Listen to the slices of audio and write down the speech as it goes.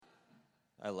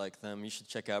I like them. You should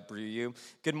check out Brew U.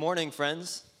 Good morning,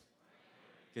 friends.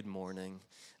 Good morning.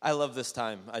 I love this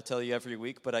time. I tell you every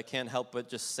week, but I can't help but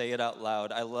just say it out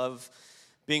loud. I love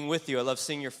being with you. I love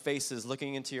seeing your faces,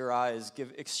 looking into your eyes,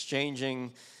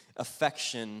 exchanging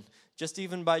affection, just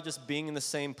even by just being in the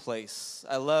same place.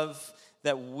 I love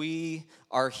that we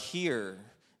are here,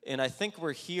 and I think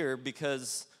we're here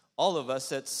because all of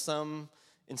us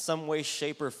in some way,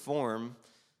 shape, or form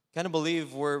kind of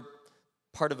believe we're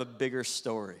part of a bigger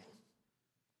story.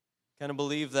 Kind of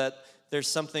believe that there's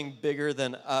something bigger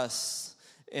than us,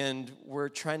 and we're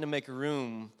trying to make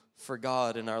room for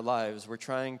God in our lives. We're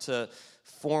trying to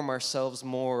form ourselves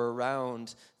more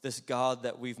around this God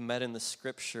that we've met in the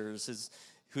Scriptures,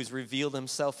 who's revealed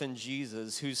himself in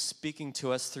Jesus, who's speaking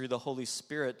to us through the Holy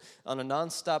Spirit on a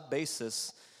nonstop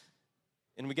basis.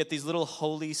 And we get these little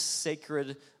holy,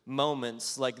 sacred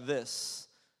moments like this,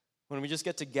 when we just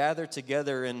get to gather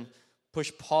together and push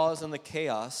pause on the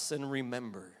chaos and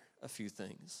remember a few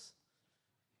things.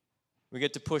 We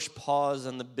get to push pause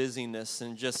on the busyness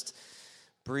and just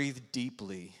breathe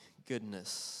deeply.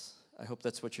 Goodness, I hope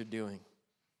that's what you're doing.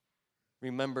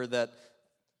 Remember that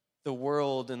the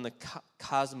world and the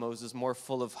cosmos is more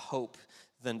full of hope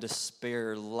than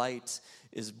despair. Light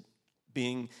is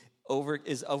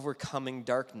overcoming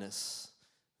darkness.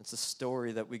 It's a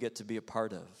story that we get to be a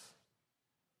part of.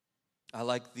 I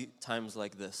like the times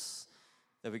like this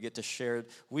that we get to share.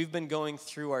 We've been going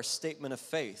through our statement of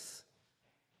faith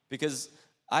because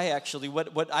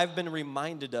what I've been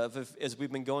reminded of as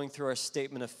we've been going through our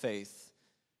statement of faith,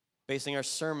 basing our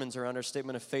sermons around our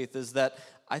statement of faith, is that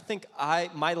I think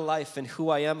my life and who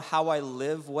I am, how I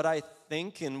live, what I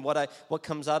think, and what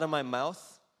comes out of my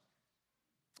mouth,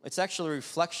 it's actually a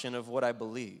reflection of what I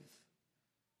believe.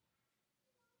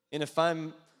 And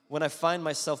when I find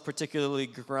myself particularly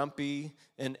grumpy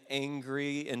and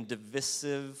angry and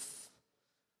divisive,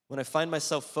 when I find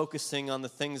myself focusing on the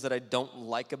things that I don't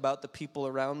like about the people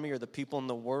around me or the people in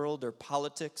the world or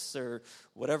politics or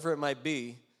whatever it might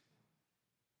be,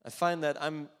 I find that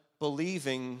I'm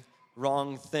believing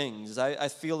wrong things. I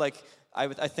feel like I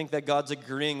think that God's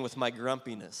agreeing with my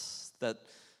grumpiness, that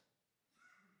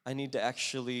I need to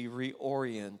actually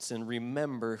reorient and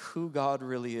remember who God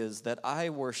really is, that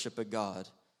I worship a God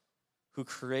who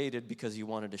created because he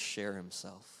wanted to share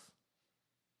himself.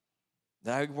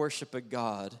 That I worship a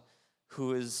God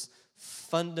who is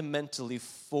fundamentally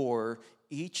for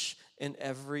each and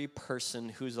every person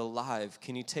who's alive.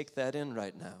 Can you take that in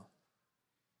right now?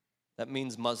 That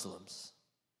means Muslims.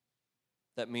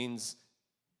 That means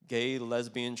gay,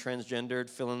 lesbian, transgendered,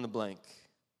 fill in the blank.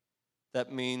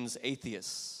 That means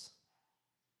atheists.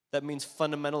 That means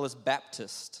fundamentalist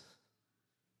Baptist.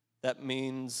 That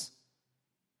means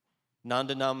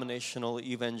non-denominational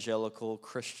evangelical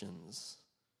Christians.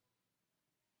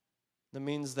 That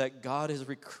means that God has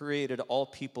recreated all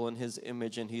people in his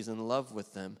image and he's in love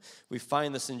with them. We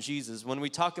find this in Jesus. When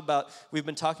we've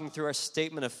been talking through our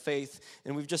statement of faith,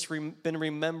 and we've just been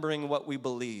remembering what we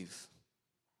believe.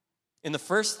 And the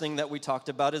first thing that we talked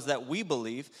about is that we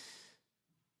believe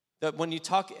that when you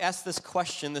ask this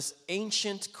question, this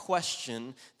ancient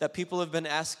question that people have been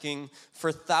asking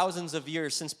for thousands of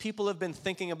years, since people have been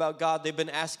thinking about God, they've been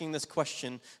asking this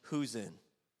question: who's in?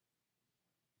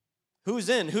 Who's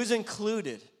in? Who's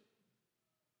included?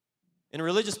 And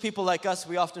religious people like us,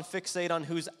 we often fixate on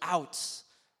who's out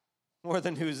more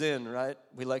than who's in, right?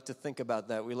 We like to think about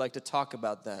that. We like to talk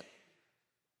about that.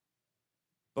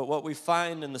 But what we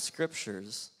find in the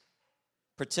Scriptures,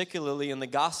 particularly in the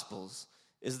Gospels,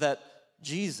 is that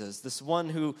Jesus, this one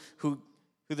who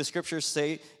the Scriptures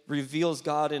say reveals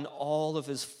God in all of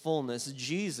his fullness,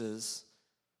 Jesus,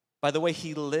 by the way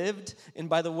he lived and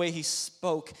by the way he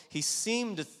spoke, he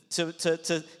seemed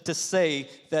to say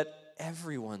that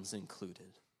everyone's included.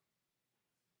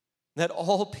 That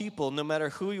all people, no matter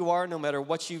who you are, no matter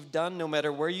what you've done, no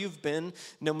matter where you've been,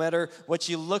 no matter what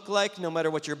you look like, no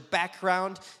matter what your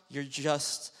background,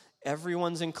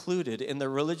 everyone's included. And the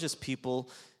religious people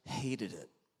hated it.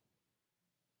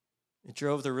 It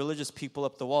drove the religious people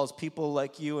up the walls, people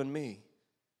like you and me.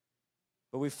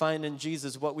 But we find in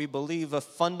Jesus what we believe, a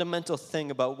fundamental thing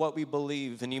about what we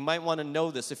believe. And you might want to know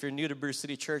this if you're new to Brew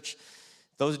City Church.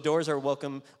 Those doors are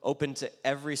open to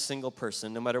every single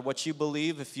person, no matter what you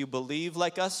believe, if you believe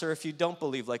like us or if you don't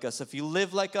believe like us, if you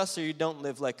live like us or you don't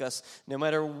live like us, no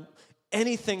matter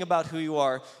anything about who you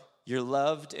are, you're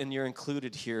loved and you're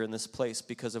included here in this place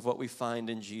because of what we find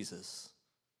in Jesus.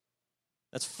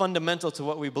 That's fundamental to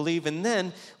what we believe. And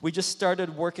then we just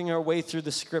started working our way through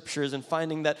the Scriptures and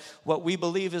finding that what we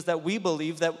believe is that we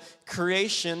believe that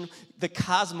creation, the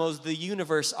cosmos, the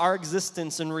universe, our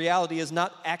existence and reality is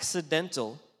not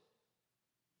accidental.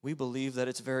 We believe that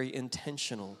it's very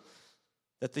intentional,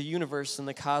 that the universe and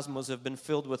the cosmos have been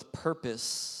filled with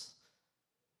purpose.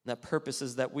 And that purpose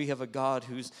is that we have a God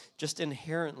who's just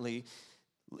inherently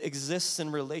exists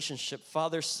in relationship,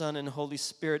 Father, Son, and Holy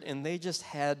Spirit, and they just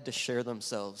had to share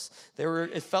themselves.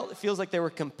 It feels like they were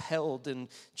compelled in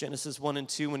Genesis 1 and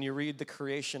 2 when you read the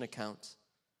creation account.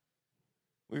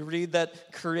 We read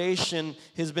that creation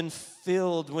has been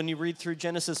filled. When you read through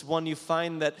Genesis 1, you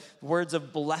find that words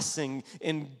of blessing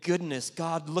and goodness,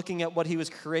 God looking at what he was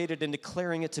created and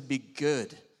declaring it to be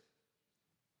good.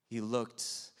 He looked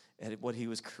at what he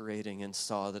was creating and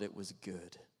saw that it was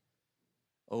good.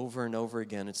 Over and over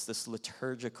again, it's this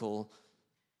liturgical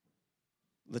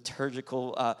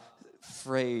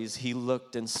phrase. He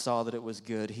looked and saw that it was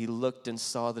good. He looked and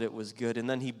saw that it was good. And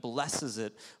then he blesses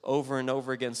it over and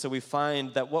over again. So we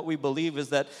find that what we believe is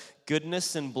that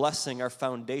goodness and blessing are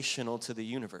foundational to the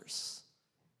universe.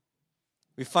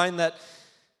 We find that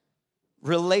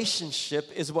relationship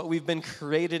is what we've been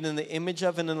created in the image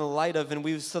of and in the light of.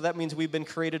 And so that means we've been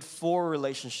created for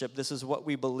relationship. This is what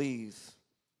we believe.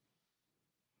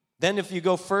 Then if you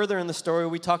go further in the story,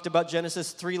 we talked about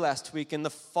Genesis 3 last week, and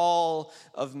the fall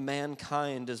of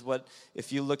mankind is what,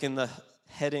 if you look in the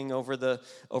heading over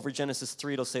Genesis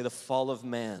 3, it'll say the fall of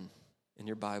man in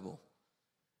your Bible.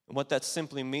 And what that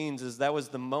simply means is that was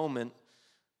the moment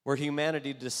where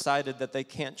humanity decided that they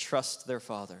can't trust their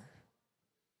Father.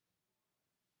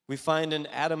 We find in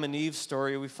Adam and Eve's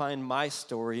story, we find my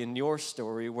story and your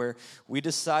story, where we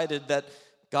decided that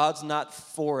God's not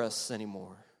for us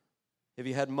anymore. Have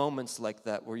you had moments like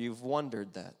that where you've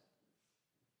wondered that?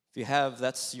 If you have,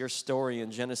 that's your story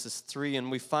in Genesis 3. And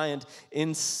we find in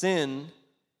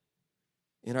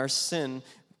our sin,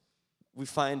 we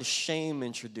find shame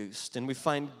introduced, and we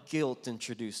find guilt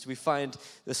introduced. We find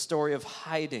the story of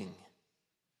hiding.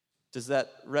 Does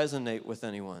that resonate with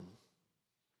anyone?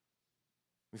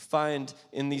 We find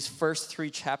in these first 3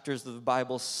 chapters of the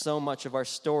Bible so much of our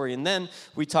story. And then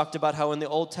we talked about how in the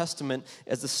Old Testament,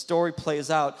 as the story plays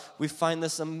out, we find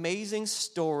this amazing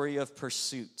story of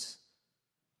pursuit.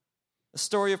 A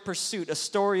story of pursuit, a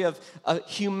story of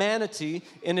humanity,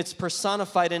 and it's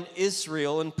personified in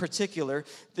Israel in particular,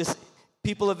 this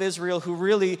people of Israel who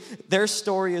really, their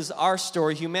story is our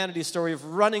story, humanity's story of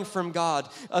running from God,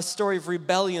 a story of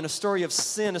rebellion, a story of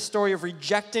sin, a story of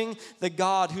rejecting the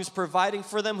God who's providing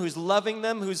for them, who's loving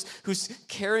them, who's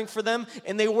caring for them,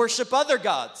 and they worship other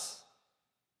gods.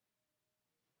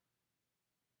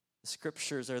 The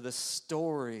scriptures are this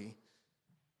story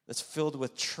that's filled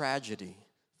with tragedy,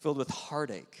 filled with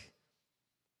heartache,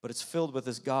 but it's filled with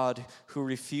this God who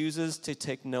refuses to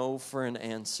take no for an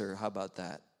answer. How about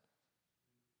that?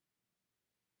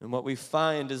 And what we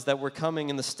find is that we're coming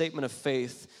in the statement of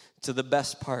faith to the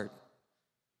best part,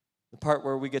 the part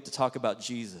where we get to talk about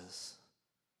Jesus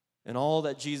and all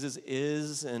that Jesus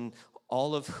is and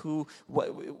all of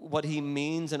what he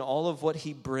means and all of what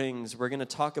he brings. We're going to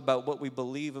talk about what we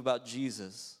believe about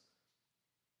Jesus.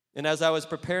 And as I was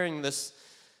preparing this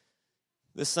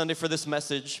Sunday for this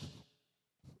message,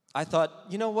 I thought,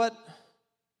 you know what?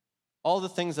 All the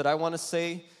things that I want to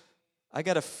say, I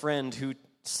got a friend who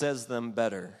says them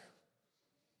better.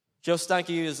 Joe Steinke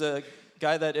is a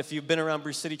guy that if you've been around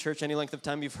Bruce City Church any length of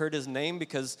time, you've heard his name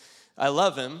because I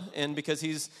love him and because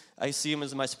I see him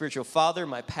as my spiritual father,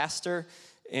 my pastor,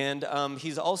 and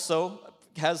he's also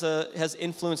has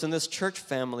influence in this church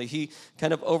family. He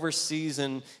kind of oversees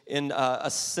and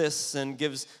assists and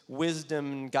gives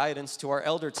wisdom and guidance to our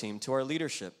elder team, to our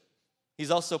leadership.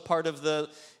 He's also part of the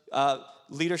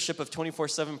leadership of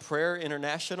 24/7 Prayer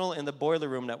International and the Boiler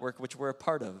Room Network, which we're a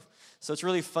part of. So it's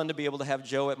really fun to be able to have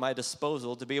Joe at my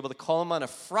disposal, to be able to call him on a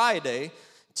Friday,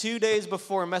 2 days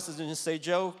before a message, and just say,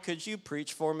 Joe, could you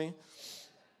preach for me?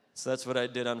 So that's what I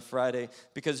did on Friday,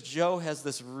 because Joe has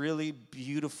this really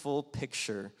beautiful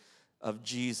picture of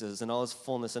Jesus and all his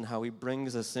fullness and how he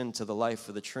brings us into the life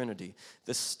of the Trinity.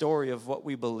 The story of what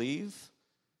we believe,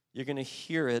 you're going to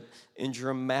hear it in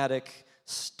dramatic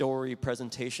story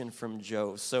presentation from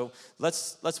Joe. So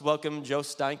let's welcome Joe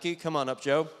Steinke. Come on up,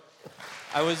 Joe.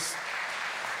 You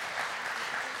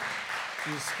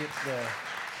skipped the...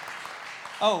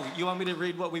 Oh, you want me to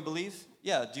read what we believe?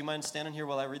 Yeah, do you mind standing here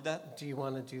while I read that? Do you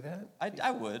want to do that?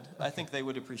 I would. Okay. I think they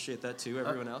would appreciate that too,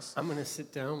 everyone else. I'm going to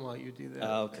sit down while you do that.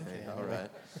 Okay, all right.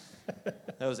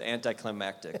 That was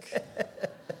anticlimactic.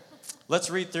 Let's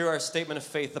read through our statement of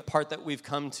faith, the part that we've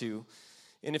come to.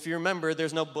 And if you remember,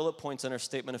 there's no bullet points in our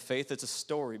statement of faith. It's a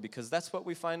story because that's what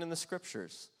we find in the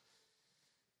scriptures.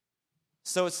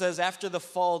 So it says, after the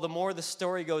fall, the more the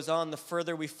story goes on, the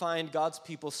further we find God's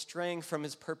people straying from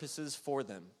his purposes for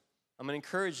them. I'm going to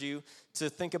encourage you to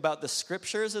think about the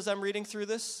scriptures as I'm reading through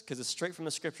this, because it's straight from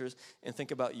the scriptures, and think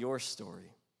about your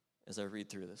story as I read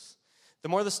through this. The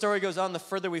more the story goes on, the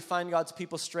further we find God's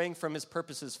people straying from his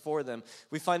purposes for them.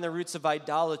 We find the roots of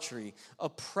idolatry,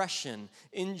 oppression,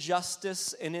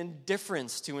 injustice, and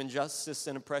indifference to injustice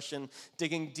and oppression,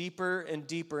 digging deeper and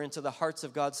deeper into the hearts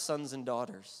of God's sons and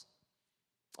daughters.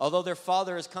 Although their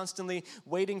father is constantly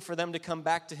waiting for them to come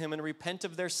back to him and repent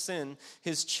of their sin,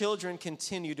 his children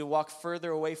continue to walk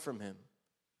further away from him.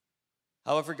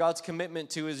 However, God's commitment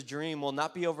to his dream will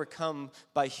not be overcome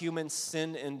by human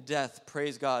sin and death,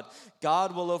 praise God.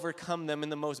 God will overcome them in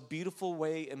the most beautiful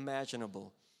way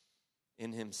imaginable,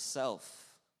 in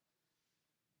himself.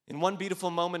 In one beautiful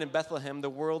moment in Bethlehem, the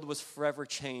world was forever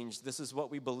changed. This is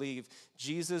what we believe.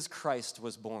 Jesus Christ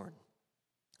was born.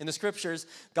 In the scriptures,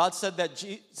 God said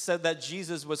that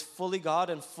Jesus was fully God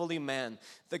and fully man.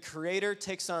 The Creator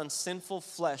takes on sinful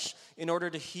flesh in order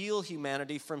to heal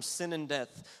humanity from sin and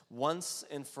death once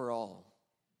and for all.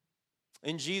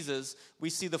 In Jesus, we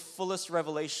see the fullest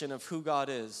revelation of who God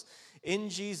is.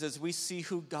 In Jesus, we see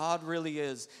who God really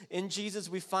is. In Jesus,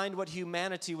 we find what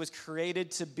humanity was created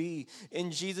to be.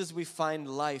 In Jesus, we find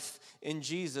life. In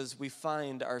Jesus, we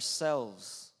find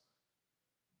ourselves.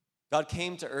 God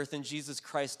came to earth in Jesus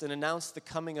Christ and announced the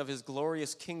coming of his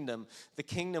glorious kingdom, the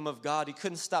kingdom of God. He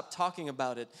couldn't stop talking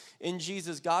about it. In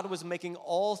Jesus, God was making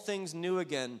all things new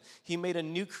again. He made a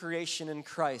new creation in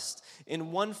Christ.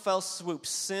 In one fell swoop,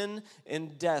 sin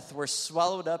and death were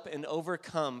swallowed up and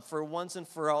overcome for once and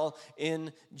for all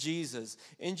in Jesus.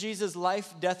 In Jesus'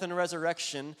 life, death, and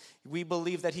resurrection, we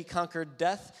believe that he conquered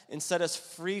death and set us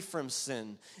free from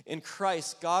sin. In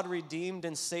Christ, God redeemed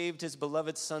and saved his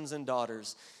beloved sons and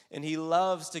daughters. And he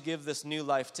loves to give this new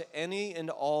life to any and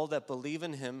all that believe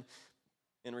in him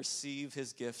and receive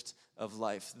his gift of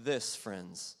life. This,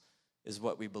 friends, is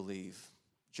what we believe.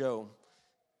 Joe,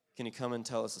 can you come and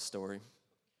tell us a story?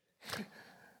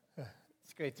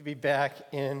 It's great to be back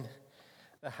in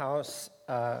the house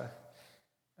of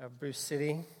Bruce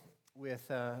City with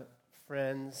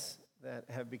friends that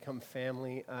have become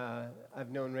family.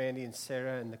 I've known Randy and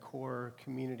Sarah and the core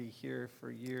community here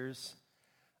for years.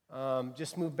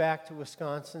 Just moved back to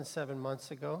Wisconsin 7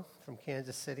 months ago from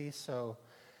Kansas City, so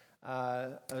I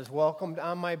was welcomed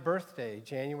on my birthday,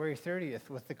 January 30th,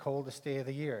 with the coldest day of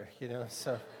the year,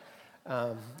 so,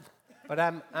 but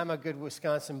I'm a good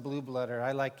Wisconsin blue blooder.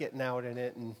 I like getting out in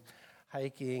it and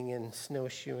hiking and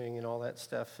snowshoeing and all that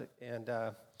stuff, and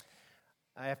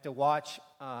I have to watch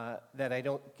that I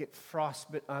don't get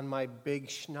frostbite on my big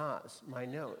schnoz, my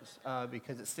nose,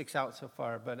 because it sticks out so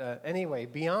far. But anyway,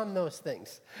 beyond those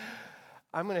things,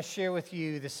 I'm going to share with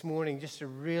you this morning just a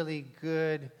really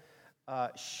good,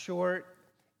 short,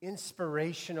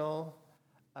 inspirational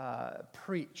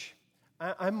preach.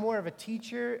 I'm more of a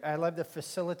teacher. I love to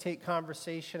facilitate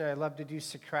conversation. I love to do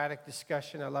Socratic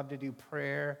discussion. I love to do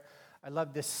prayer. I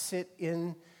love to sit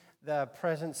in the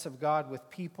presence of God with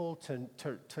people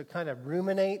to kind of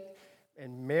ruminate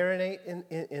and marinate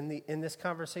in this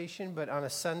conversation. But on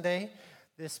a Sunday,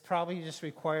 this probably just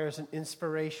requires an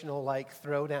inspirational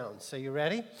throwdown. So you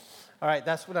ready? All right,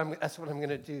 that's what I'm going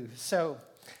to do. So,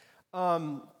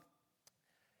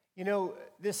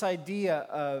 this idea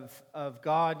of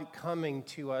God coming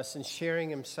to us and sharing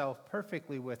himself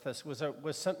perfectly with us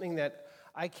was something that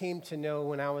I came to know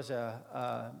when I was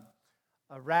a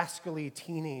rascally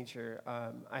teenager.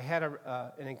 I had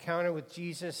an encounter with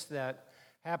Jesus that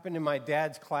happened in my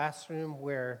dad's classroom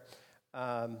where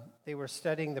they were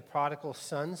studying the prodigal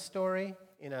son story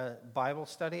in a Bible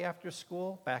study after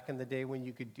school, back in the day when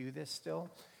you could do this still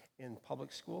in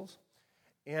public schools.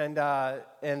 And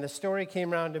the story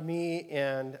came around to me,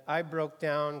 and I broke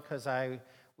down because I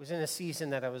was in a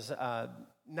season that I was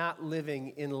not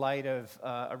living in light of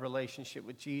a relationship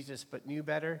with Jesus, but knew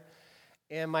better.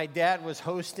 And my dad was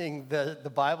hosting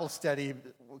the Bible study,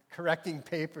 correcting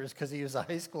papers because he was a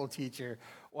high school teacher,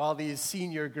 while these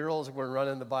senior girls were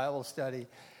running the Bible study.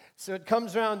 So it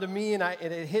comes around to me, and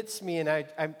it hits me, and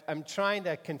I'm trying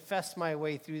to confess my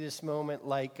way through this moment,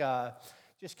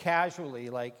 just casually,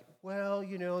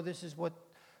 this is what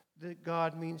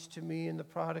God means to me, and the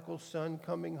prodigal son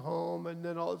coming home, and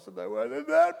then all of a sudden I went, and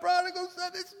that prodigal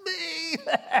son is me!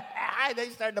 And they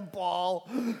started to bawl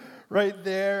right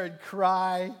there and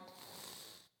cry.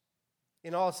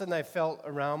 And all of a sudden I felt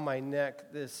around my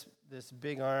neck this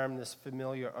big arm, this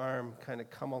familiar arm kind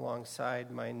of come alongside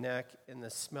my neck, and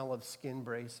the smell of Skin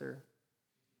Bracer.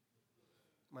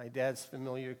 My dad's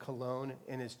familiar cologne,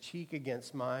 and his cheek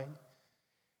against mine,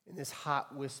 and this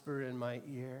hot whisper in my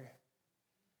ear.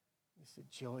 He said,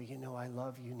 "Joey, I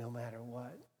love you no matter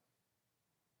what."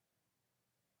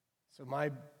 So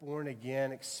my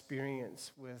born-again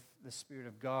experience with the Spirit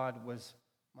of God was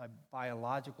my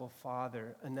biological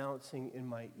father announcing in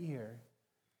my ear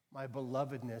my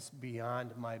belovedness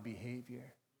beyond my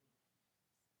behavior.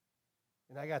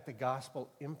 And I got the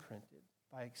gospel imprinted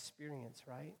by experience,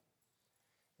 right?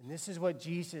 And this is what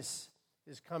Jesus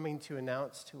is coming to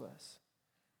announce to us,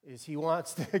 is he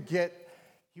wants to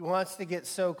get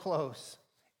so close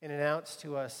and announce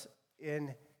to us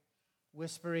in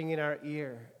whispering in our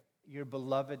ear your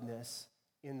belovedness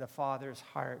in the Father's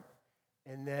heart,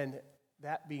 and then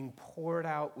that being poured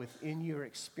out within your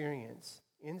experience,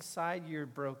 inside your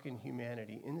broken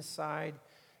humanity, inside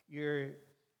your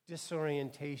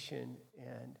disorientation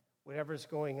and whatever's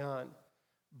going on,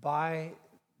 by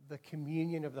the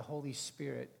communion of the Holy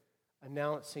Spirit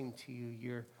announcing to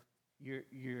you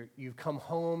you've come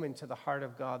home into the heart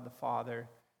of God the Father,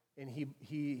 and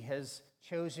he has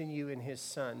chosen you in his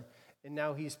Son, and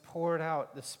now he's poured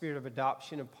out the Spirit of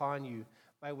adoption upon you,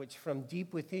 by which from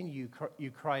deep within you you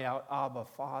cry out, Abba,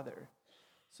 Father.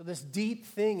 So this deep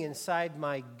thing inside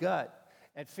my gut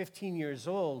at 15 years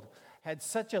old had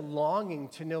such a longing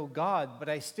to know God, but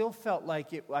I still felt like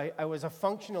I was a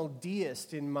functional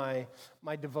deist in my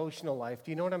devotional life. Do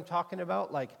you know what I'm talking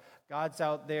about? Like, God's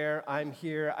out there, I'm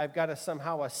here, I've got to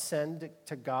somehow ascend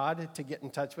to God to get in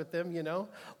touch with him, you know?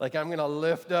 Like, I'm going to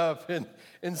lift up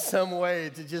in some way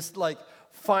to just, like,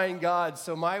 find God.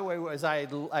 So my way was I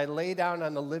lay down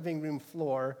on the living room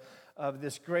floor of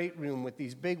this great room with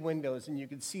these big windows, and you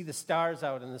could see the stars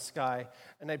out in the sky.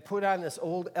 And I'd put on this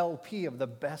old LP of the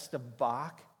best of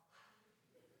Bach,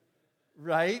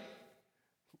 right?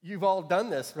 You've all done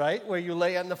this, right? Where you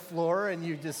lay on the floor and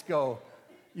you just go,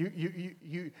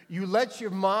 you let your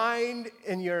mind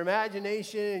and your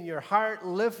imagination and your heart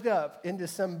lift up into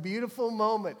some beautiful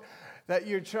moment that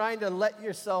you're trying to let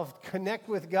yourself connect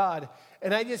with God.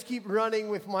 And I just keep running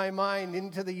with my mind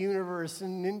into the universe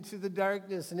and into the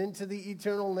darkness and into the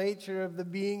eternal nature of the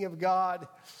being of God.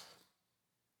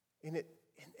 And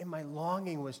my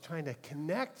longing was trying to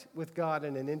connect with God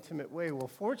in an intimate way. Well,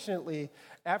 fortunately,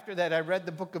 after that, I read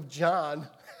the book of John.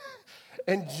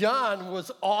 And John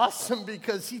was awesome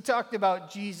because he talked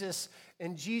about Jesus,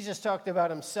 and Jesus talked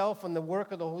about himself and the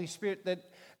work of the Holy Spirit, that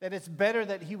it's better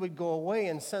that he would go away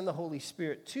and send the Holy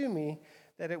Spirit to me,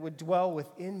 that it would dwell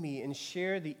within me and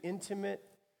share the intimate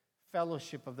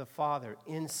fellowship of the Father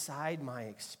inside my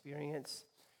experience,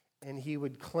 and he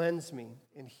would cleanse me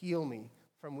and heal me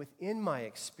from within my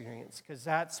experience, because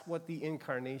that's what the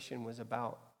incarnation was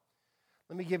about.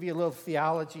 Let me give you a little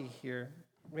theology here.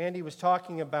 Randy was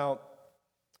talking about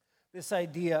this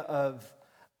idea of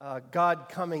God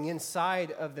coming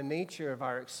inside of the nature of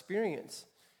our experience,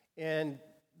 and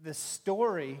the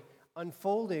story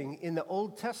unfolding in the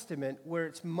Old Testament, where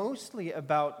it's mostly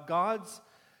about God's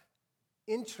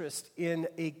interest in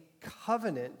a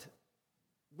covenant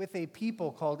with a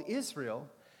people called Israel,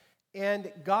 and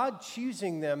God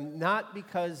choosing them not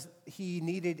because he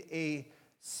needed a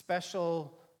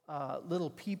special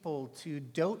little people to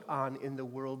dote on in the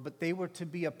world, but they were to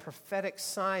be a prophetic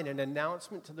sign, an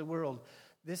announcement to the world.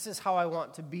 This is how I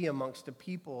want to be amongst the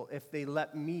people if they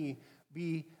let me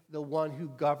be the one who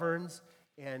governs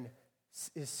and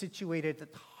is situated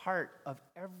at the heart of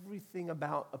everything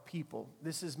about a people.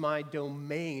 This is my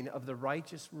domain of the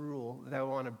righteous rule that I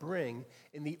want to bring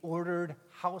in the ordered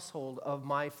household of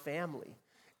my family,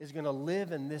 is going to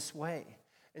live in this way.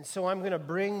 And so I'm going to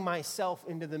bring myself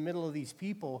into the middle of these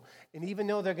people, and even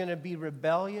though they're going to be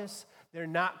rebellious, they're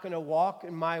not going to walk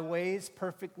in my ways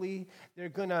perfectly, they're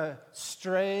going to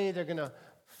stray, they're going to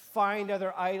find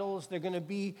other idols, they're going to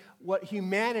be what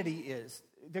humanity is.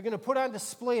 They're going to put on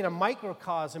display in a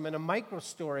microcosm and a micro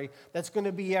story that's going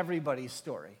to be everybody's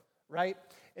story, right?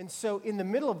 And so in the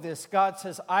middle of this, God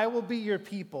says, I will be your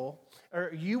people,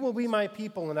 or you will be my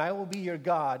people, and I will be your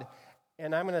God,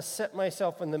 and I'm going to set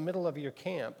myself in the middle of your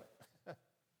camp,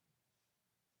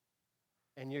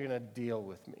 and you're going to deal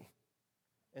with me.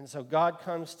 And so God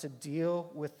comes to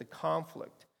deal with the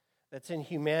conflict that's in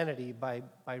humanity by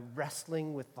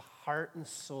wrestling with the heart and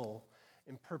soul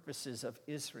and purposes of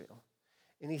Israel.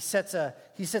 And he sets a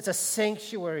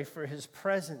sanctuary for his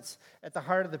presence at the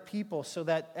heart of the people, so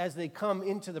that as they come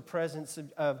into the presence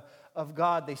of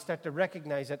God, they start to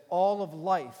recognize that all of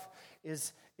life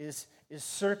is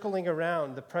circling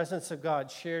around the presence of God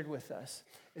shared with us.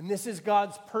 And this is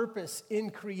God's purpose in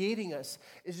creating us,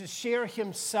 is to share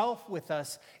himself with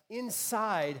us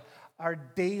inside our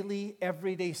daily,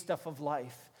 everyday stuff of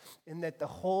life. And that the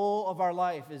whole of our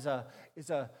life is a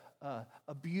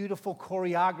beautiful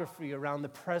choreography around the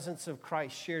presence of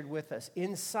Christ shared with us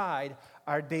inside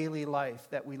our daily life,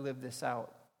 that we live this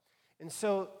out. And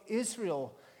so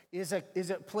Israel is a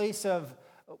place of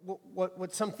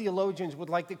what some theologians would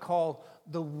like to call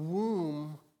the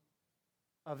womb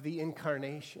of the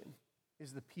incarnation,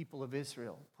 is the people of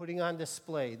Israel, putting on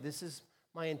display, this is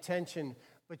my intention,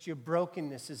 but your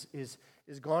brokenness is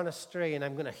gone astray, and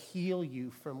I'm going to heal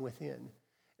you from within.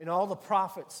 And all the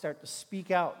prophets start to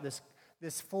speak out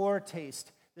this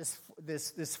foretaste,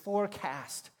 this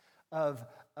forecast of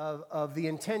the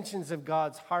intentions of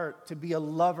God's heart, to be a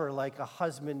lover like a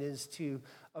husband is to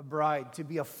a bride, to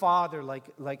be a father like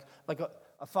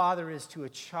a father is to a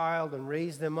child, and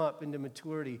raise them up into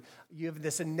maturity. You have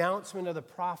this announcement of the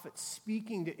prophet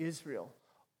speaking to Israel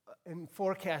and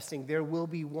forecasting there will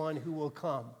be one who will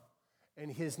come,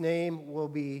 and his name will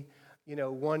be,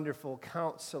 Wonderful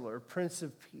Counselor, Prince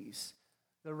of Peace,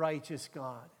 the righteous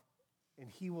God. And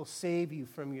he will save you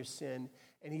from your sin,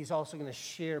 and he's also going to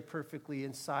share perfectly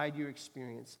inside your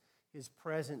experience his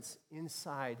presence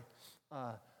inside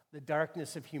the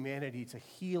darkness of humanity, to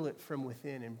heal it from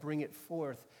within and bring it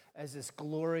forth as this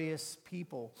glorious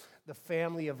people, the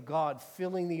family of God,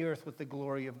 filling the earth with the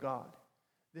glory of God.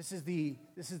 This is the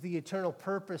eternal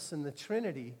purpose in the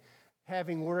Trinity,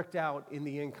 having worked out in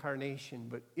the incarnation.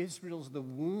 But Israel's the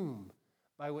womb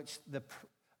by which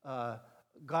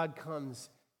God comes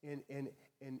and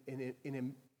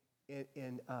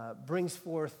brings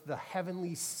forth the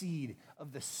heavenly seed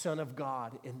of the Son of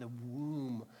God in the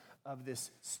womb of this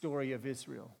story of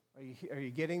Israel. Are you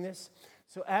getting this?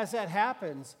 So as that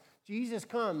happens, Jesus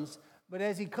comes, but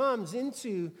as he comes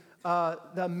into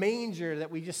the manger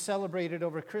that we just celebrated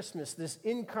over Christmas, this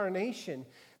incarnation,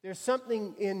 there's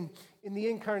something in the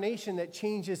incarnation that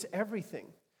changes everything.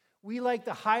 We like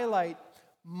to highlight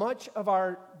much of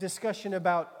our discussion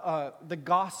about the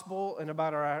gospel and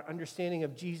about our understanding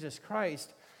of Jesus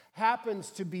Christ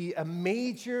happens to be a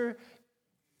major,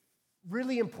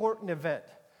 really important event,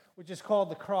 which is called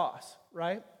the cross,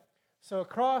 right? So a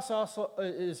cross also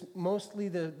is mostly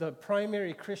the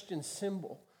primary Christian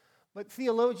symbol. But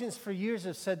theologians for years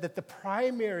have said that the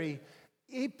primary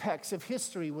apex of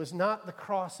history was not the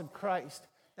cross of Christ.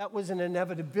 That was an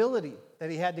inevitability that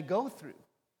he had to go through.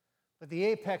 But the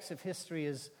apex of history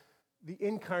is the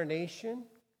incarnation,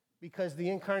 because the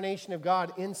incarnation of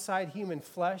God inside human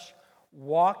flesh,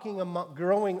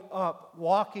 growing up,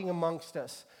 walking amongst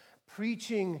us,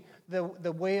 preaching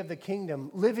the way of the kingdom,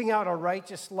 living out a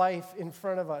righteous life in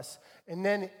front of us, and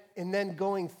then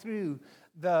going through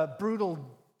the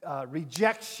brutal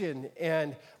rejection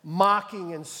and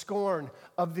mocking and scorn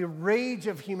of the rage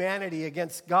of humanity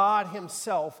against God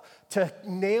himself, to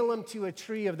nail him to a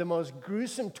tree of the most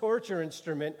gruesome torture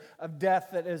instrument of death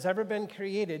that has ever been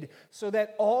created, so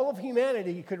that all of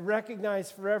humanity could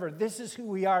recognize forever this is who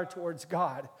we are towards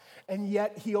God. And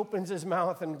yet he opens his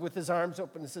mouth and with his arms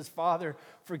open and says, Father,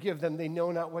 forgive them. They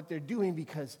know not what they're doing,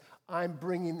 because I'm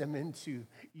bringing them into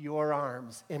your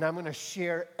arms, and I'm going to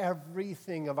share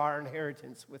everything of our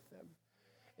inheritance with them.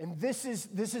 And this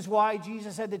is why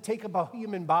Jesus had to take up a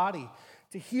human body,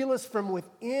 to heal us from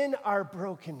within our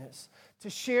brokenness, to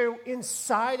share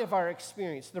inside of our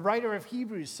experience. The writer of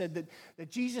Hebrews said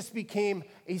that Jesus became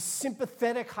a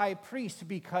sympathetic high priest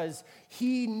because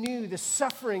he knew the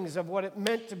sufferings of what it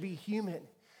meant to be human.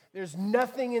 There's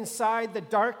nothing inside the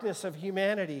darkness of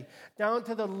humanity, down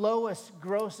to the lowest,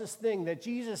 grossest thing, that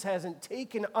Jesus hasn't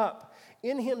taken up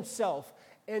in himself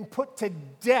and put to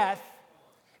death,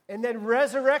 and then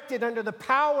resurrected under the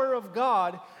power of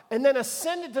God, and then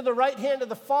ascended to the right hand of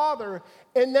the Father.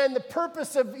 And then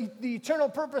the eternal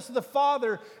purpose of the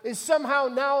Father is somehow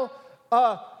now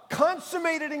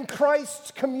consummated in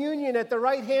Christ's communion at the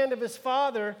right hand of his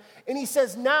Father. And he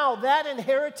says, now that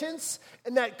inheritance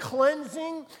and that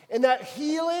cleansing and that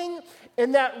healing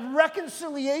and that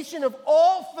reconciliation of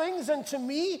all things unto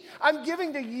me, I'm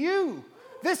giving to you.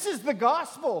 This is the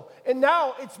gospel. And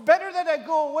now it's better that I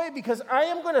go away, because I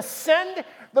am going to send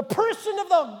the person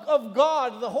of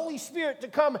God, the Holy Spirit, to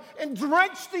come and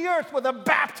drench the earth with a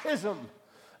baptism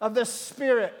of the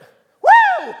Spirit.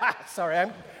 Woo! Sorry,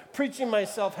 I'm preaching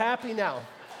myself happy now.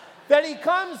 That he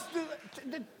comes,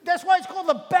 that's why it's called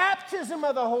the baptism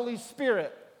of the Holy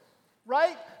Spirit,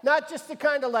 right? Not just the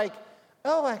kind of like,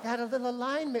 oh, I got a little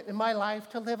alignment in my life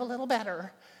to live a little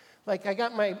better. Like I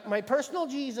got my personal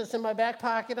Jesus in my back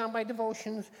pocket on my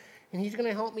devotions, and he's going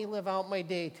to help me live out my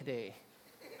day today.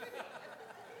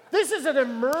 This is an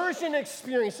immersion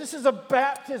experience. This is a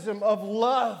baptism of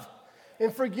love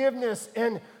and forgiveness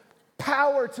and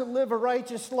power to live a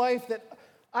righteous life that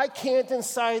I can't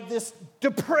inside this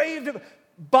depraved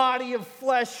body of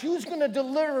flesh. Who's going to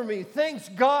deliver me? Thanks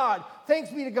God.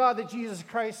 Thanks be to God that Jesus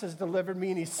Christ has delivered me,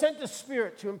 and he sent the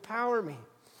Spirit to empower me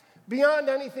beyond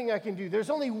anything I can do. There's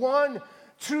only one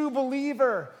true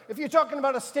believer. If you're talking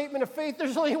about a statement of faith,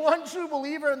 there's only one true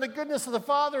believer in the goodness of the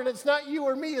Father, and it's not you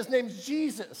or me. His name's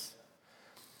Jesus.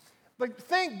 But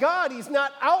thank God he's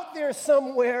not out there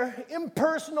somewhere,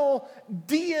 impersonal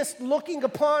deist looking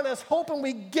upon us, hoping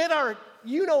we get our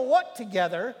you-know-what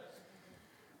together.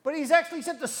 But he's actually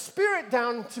sent the Spirit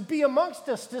down to be amongst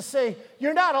us to say,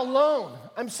 you're not alone.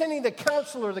 I'm sending the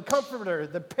counselor, the comforter,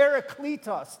 the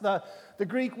parakletos. The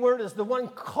Greek word is the one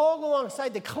called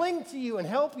alongside to cling to you and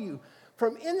help you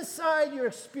from inside your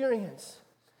experience.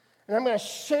 And I'm going to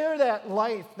share that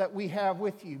life that we have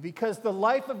with you, because the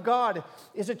life of God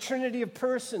is a trinity of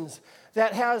persons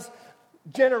that has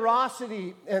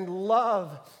generosity and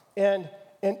love and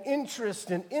interest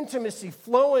and intimacy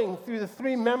flowing through the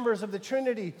three members of the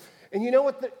Trinity. And you know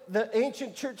what the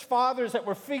ancient church fathers that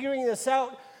were figuring this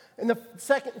out in the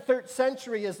 2nd and 3rd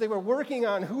century, as they were working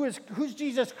on who's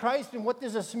Jesus Christ and what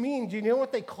does this mean, do you know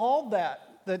what they called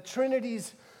that? The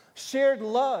Trinity's shared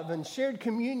love and shared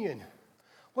communion.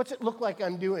 What's it look like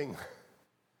I'm doing?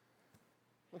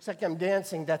 Looks like I'm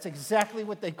dancing. That's exactly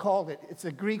what they called it. It's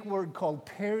a Greek word called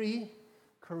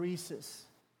perichoresis.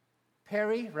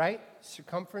 Peri, right?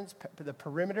 Circumference, the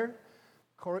perimeter.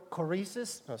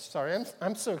 Choresis. Oh, sorry,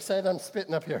 I'm so excited I'm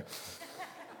spitting up here.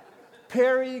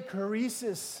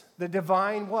 Perichoresis, the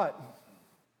divine what?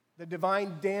 The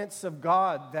divine dance of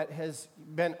God that has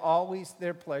been always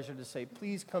their pleasure to say,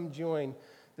 please come join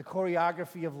the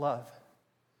choreography of love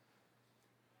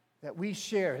that we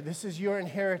share. This is your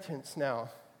inheritance now.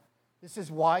 This is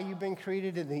why you've been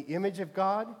created in the image of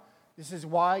God. This is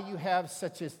why you have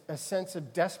such a sense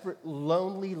of desperate,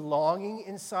 lonely longing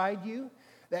inside you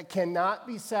that cannot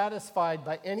be satisfied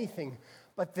by anything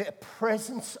but the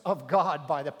presence of God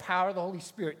by the power of the Holy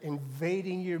Spirit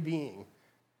invading your being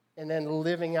and then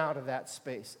living out of that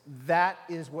space. That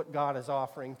is what God is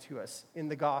offering to us in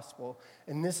the gospel.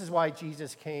 And this is why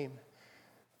Jesus came.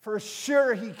 For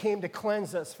sure, he came to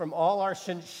cleanse us from all our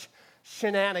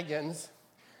shenanigans.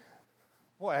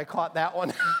 Boy, I caught that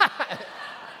one.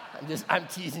 I'm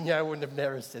teasing you. I wouldn't have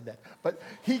never said that. But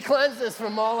he cleansed us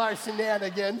from all our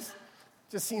shenanigans.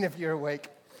 Just seeing if you're awake.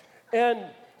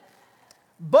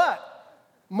 But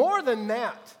more than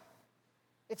that,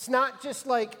 it's not just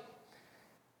like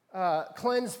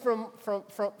cleansed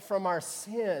from our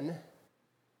sin,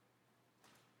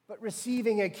 but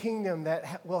receiving a kingdom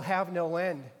that will have no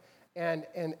end,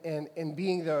 and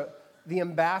being the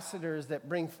ambassadors that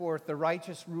bring forth the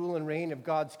righteous rule and reign of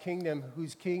God's kingdom,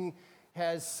 whose king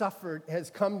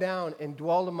has come down and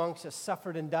dwelled amongst us,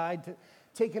 suffered and died,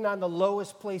 taken on the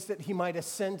lowest place that he might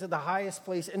ascend to the highest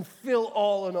place and fill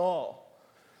all in all.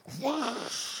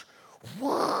 Whoosh,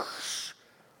 whoosh,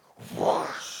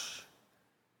 whoosh.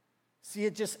 See,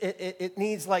 it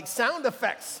needs like sound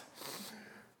effects.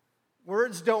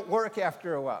 Words don't work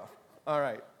after a while. All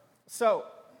right. So,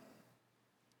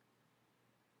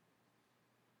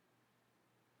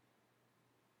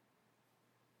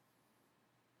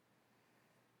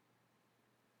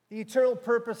 the eternal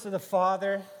purpose of the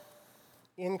Father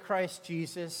in Christ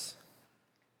Jesus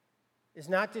is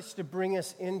not just to bring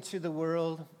us into the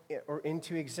world or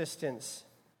into existence,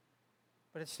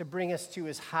 but it's to bring us to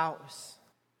his house.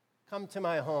 Come to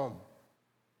my home.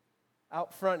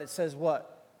 Out front it says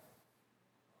what?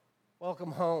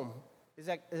 Welcome home. Is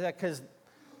that because,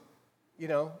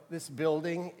 this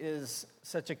building is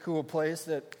such a cool place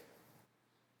that,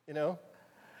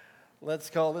 let's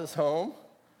call this home?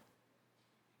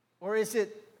 Or is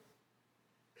it,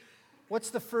 what's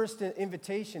the first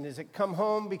invitation? Is it come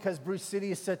home because Bruce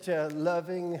City is such a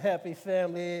loving, happy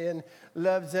family and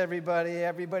loves everybody,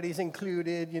 everybody's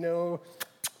included,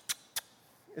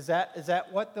 Is that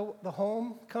what the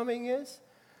homecoming is?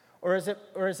 Or is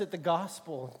it the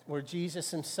gospel where Jesus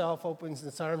himself opens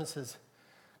his arms and says,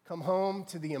 come home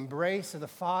to the embrace of the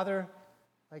Father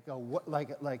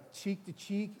like cheek to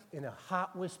cheek in a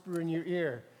hot whisper in your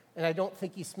ear. And I don't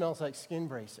think he smells like Skin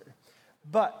Bracer.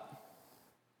 But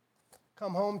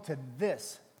come home to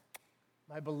this,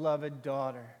 my beloved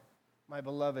daughter, my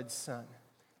beloved son.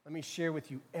 Let me share with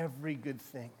you every good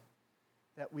thing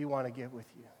that we want to get with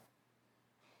you.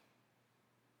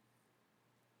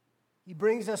 He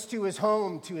brings us to his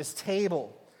home, to his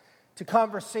table, to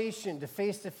conversation, to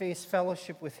face-to-face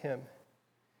fellowship with him.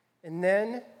 And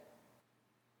then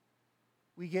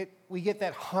we get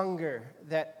that hunger,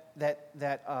 that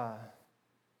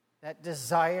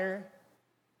desire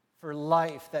for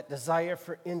life, that desire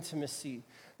for intimacy,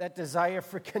 that desire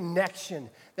for connection,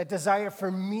 that desire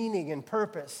for meaning and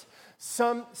purpose.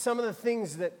 Some of the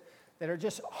things that are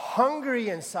just hungry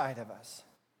inside of us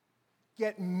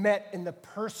get met in the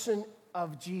person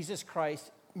of Jesus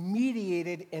Christ,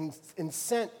 mediated and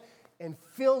sent and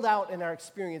filled out in our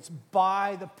experience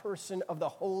by the person of the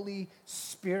Holy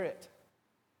Spirit.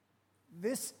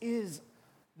 This is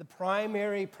the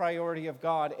primary priority of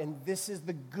God, and this is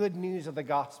the good news of the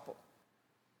gospel.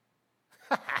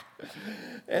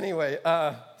 Anyway,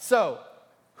 so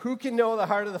who can know the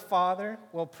heart of the Father?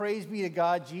 Well, praise be to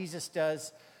God, Jesus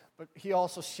does, but he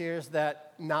also shares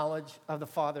that knowledge of the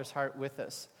Father's heart with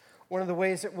us. One of the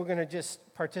ways that we're going to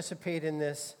just participate in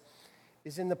this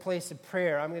is in the place of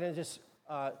prayer. We're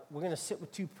going to sit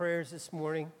with two prayers this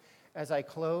morning as I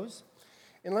close.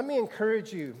 And let me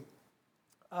encourage you,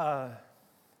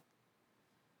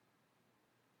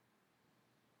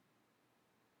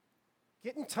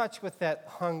 get in touch with that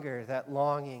hunger, that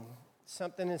longing,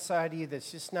 something inside of you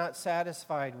that's just not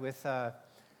satisfied with the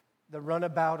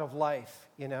runabout of life,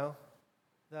 you know,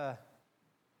 the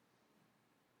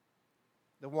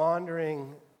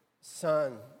wandering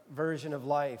son version of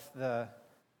life, the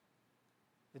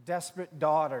desperate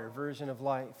daughter version of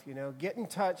life, you know. Get in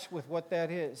touch with what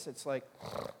that is. It's like,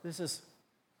 this is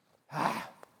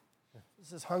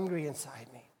hungry inside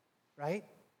me, right?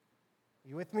 Are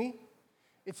you with me?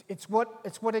 It's what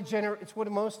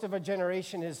most of a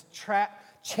generation is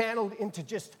channeled into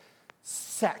just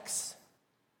sex.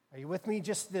 Are you with me?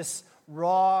 Just this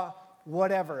raw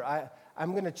whatever.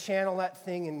 I'm going to channel that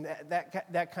thing and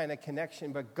that kind of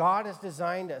connection. But God has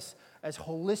designed us as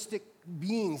holistic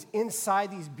beings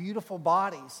inside these beautiful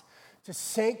bodies to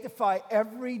sanctify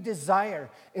every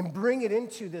desire and bring it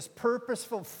into this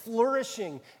purposeful,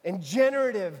 flourishing, and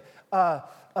generative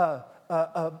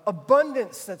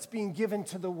abundance that's being given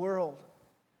to the world,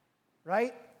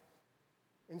 right?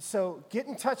 And so get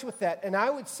in touch with that. And I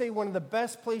would say one of the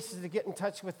best places to get in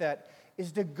touch with that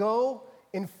is to go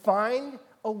and find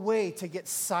a way to get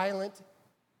silent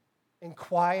and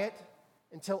quiet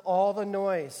until all the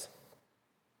noise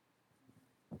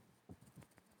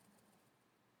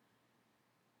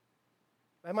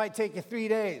that might take you 3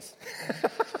 days.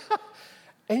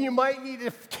 And you might need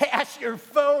to cash your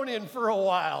phone in for a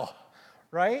while,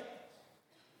 right?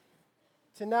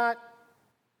 To not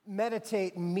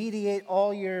meditate and mediate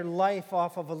all your life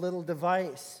off of a little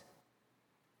device,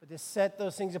 but to set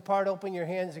those things apart, open your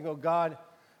hands and go, God,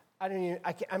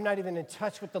 I'm not even in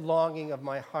touch with the longing of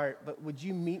my heart, but would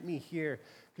you meet me here?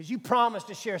 Because you promised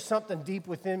to share something deep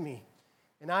within me,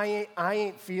 and I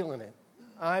ain't feeling it.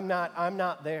 I'm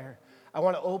not there. I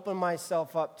want to open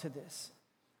myself up to this.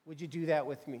 Would you do that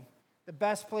with me? The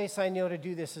best place I know to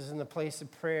do this is in the place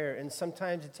of prayer, and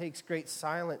sometimes it takes great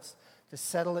silence to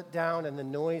settle it down and the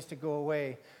noise to go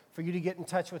away, for you to get in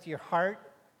touch with your heart,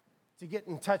 to get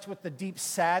in touch with the deep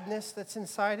sadness that's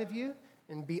inside of you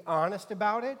and be honest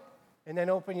about it, and then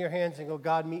open your hands and go,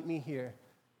 God, meet me here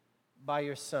by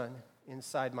your Son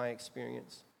inside my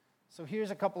experience. So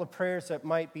here's a couple of prayers that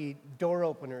might be door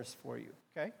openers for you,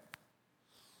 okay?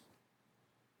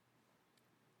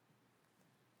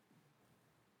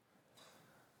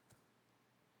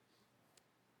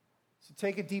 So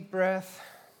take a deep breath.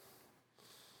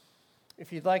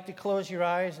 If you'd like to close your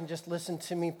eyes and just listen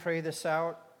to me pray this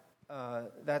out,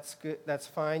 that's good. That's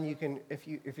fine. You can, if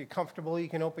you're comfortable, you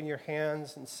can open your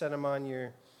hands and set them on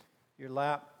your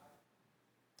lap.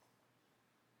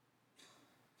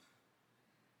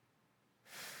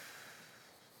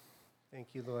 Thank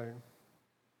you, Lord.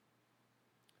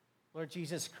 Lord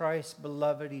Jesus Christ,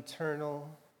 beloved,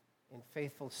 eternal, and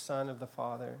faithful Son of the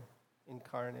Father,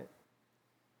 incarnate,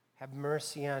 have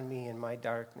mercy on me in my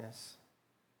darkness.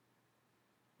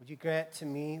 Would you grant to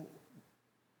me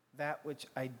that which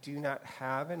I do not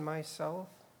have in myself?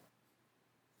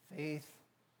 Faith,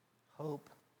 hope,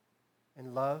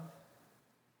 and love.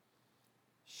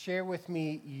 Share with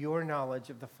me your knowledge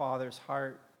of the Father's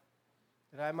heart,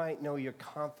 that I might know your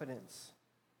confidence,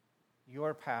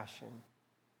 your passion,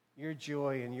 your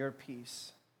joy, and your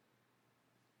peace.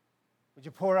 Would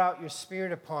you pour out your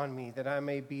Spirit upon me, that I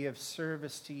may be of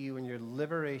service to you in your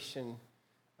liberation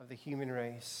of the human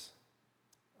race.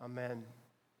 Amen.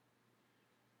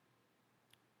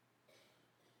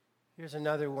 Here's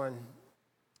another one.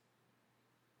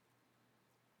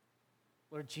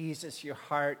 Lord Jesus, your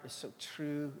heart is so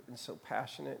true and so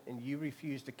passionate, and you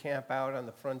refuse to camp out on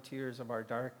the frontiers of our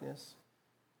darkness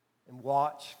and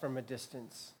watch from a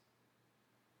distance.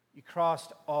 You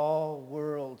crossed all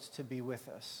worlds to be with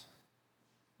us.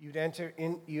 You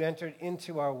entered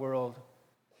into our world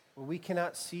where we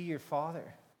cannot see your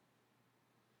Father.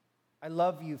 I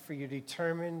love you for your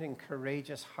determined and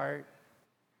courageous heart,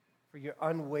 for your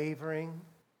unwavering,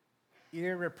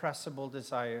 irrepressible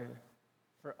desire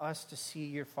for us to see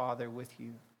your Father with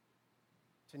you,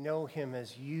 to know him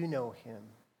as you know him,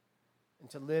 and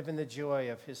to live in the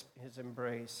joy of his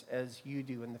embrace as you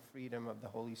do in the freedom of the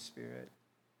Holy Spirit.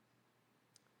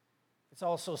 It's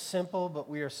all so simple, but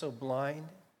we are so blind.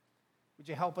 Would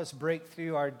you help us break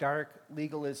through our dark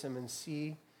legalism and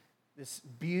see this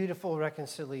beautiful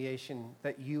reconciliation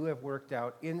that you have worked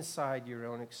out inside your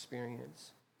own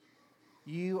experience?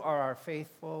 You are our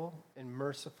faithful and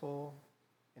merciful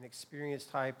and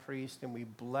experienced high priest, and we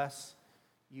bless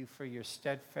you for your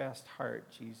steadfast heart,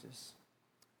 Jesus.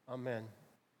 Amen.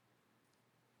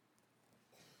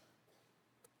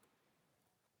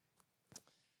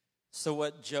 So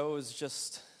what Joe's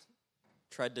just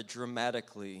tried to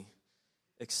dramatically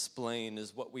explain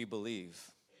is what we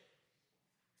believe.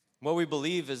 What we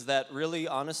believe is that really,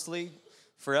 honestly,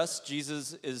 for us,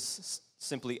 Jesus is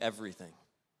simply everything.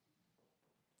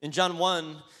 In John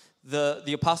 1,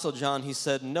 the Apostle John, he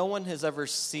said, no one has ever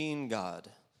seen God.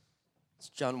 It's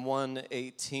John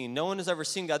 1:18. No one has ever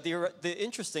seen God. The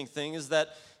interesting thing is that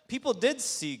people did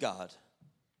see God.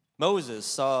 Moses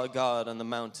saw God on the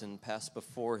mountain pass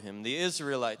before him. The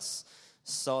Israelites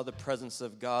saw the presence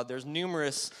of God. There's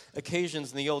numerous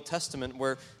occasions in the Old Testament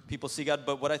where people see God,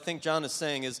 but what I think John is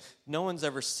saying is no one's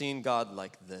ever seen God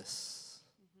like this.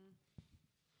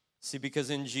 See, because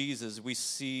in Jesus we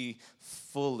see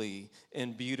fully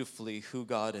and beautifully who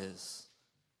God is.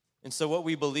 And so what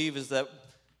we believe is that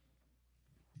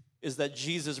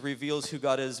Jesus reveals who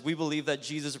God is. We believe that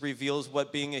Jesus reveals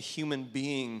what being a human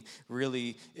being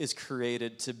really is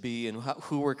created to be and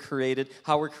how we're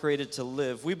created to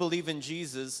live. We believe in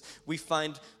Jesus, we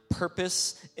find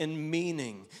purpose and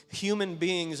meaning. Human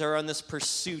beings are on this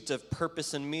pursuit of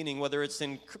purpose and meaning, whether it's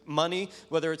in money,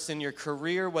 whether it's in your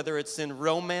career, whether it's in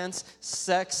romance,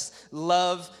 sex,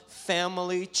 love,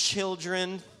 family,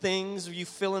 children, things, you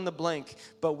fill in the blank.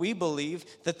 But we believe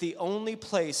that the only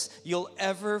place you'll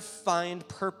ever find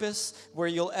purpose, where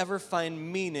you'll ever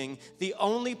find meaning, the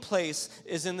only place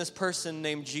is in this person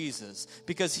named Jesus,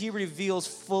 because he reveals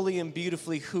fully and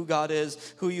beautifully who God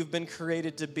is, who you've been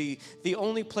created to be. The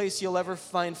only place you'll ever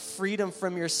find freedom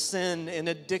from your sin and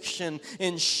addiction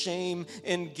and shame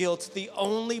and guilt, the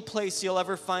only place you'll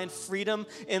ever find freedom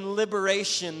and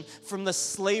liberation from the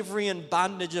slavery and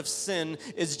bondage of sin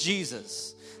is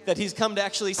Jesus. That he's come to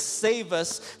actually save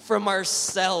us from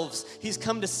ourselves. He's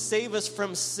come to save us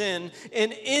from sin.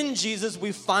 And in Jesus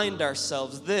we find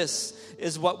ourselves. This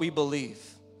is what we believe.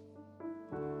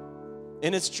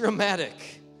 And it's dramatic.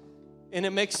 And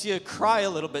it makes you cry a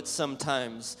little bit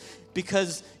sometimes,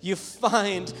 because you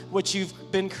find what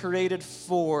you've been created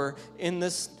for in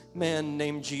this man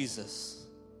named Jesus.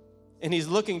 And he's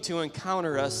looking to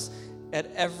encounter us at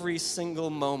every single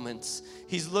moment.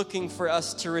 He's looking for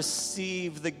us to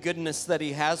receive the goodness that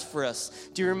he has for us.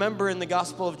 Do you remember in the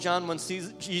Gospel of John when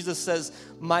Jesus says,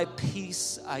 "My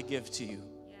peace I give to you"?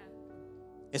 Yeah.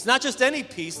 It's not just any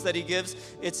peace that he gives,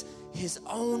 it's his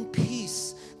own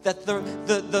peace. That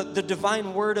the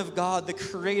divine word of God, the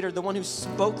creator, the one who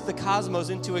spoke the cosmos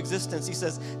into existence, he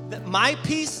says, that my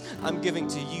peace I'm giving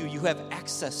to you. You have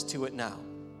access to it now.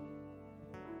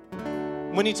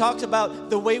 When he talks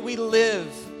about the way we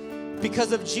live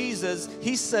because of Jesus,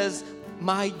 he says,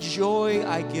 my joy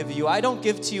I give you. I don't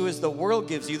give to you as the world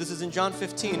gives you. This is in John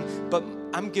 15, but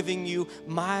I'm giving you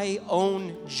my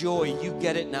own joy. You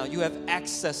get it now. You have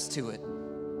access to it.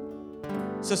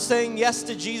 So saying yes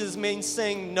to Jesus means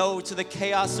saying no to the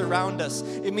chaos around us.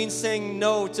 It means saying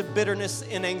no to bitterness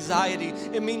and anxiety.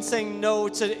 It means saying no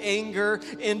to anger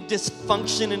and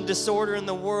dysfunction and disorder in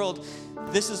the world.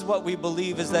 This is what we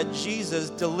believe, is that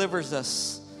Jesus delivers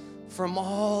us from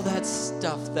all that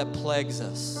stuff that plagues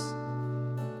us.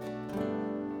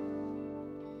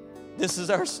 This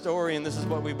is our story, and this is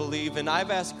what we believe. And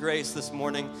I've asked Grace this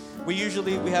morning. We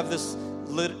have this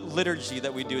liturgy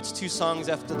that we do. It's 2 songs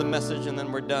after the message, and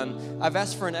then we're done. I've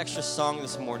asked for an extra song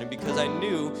this morning because I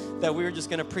knew that we were just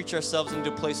going to preach ourselves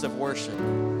into a place of worship.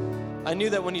 I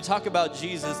knew that when you talk about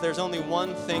Jesus, there's only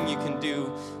one thing you can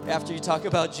do after you talk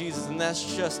about Jesus, and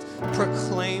that's just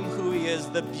proclaim who he is,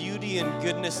 the beauty and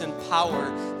goodness and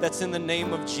power that's in the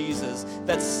name of Jesus,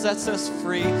 that sets us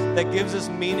free, that gives us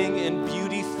meaning and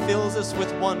beauty, fills us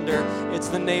with wonder. It's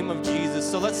the name of Jesus.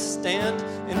 So let's stand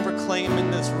and proclaim in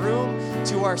this room,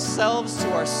 to ourselves,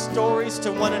 to our stories,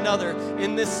 to one another,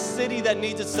 in this city that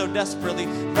needs it so desperately.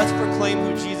 Let's proclaim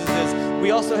who Jesus is. We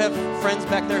also have friends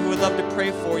back there who would love to pray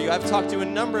for you. I've talked to a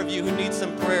number of you who need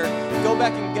some prayer. Go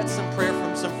back and get some prayer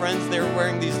from some friends. They're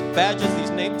wearing these badges, these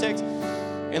name tags.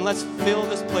 And let's fill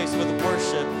this place with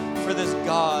worship for this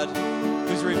God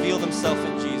who's revealed himself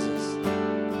in Jesus.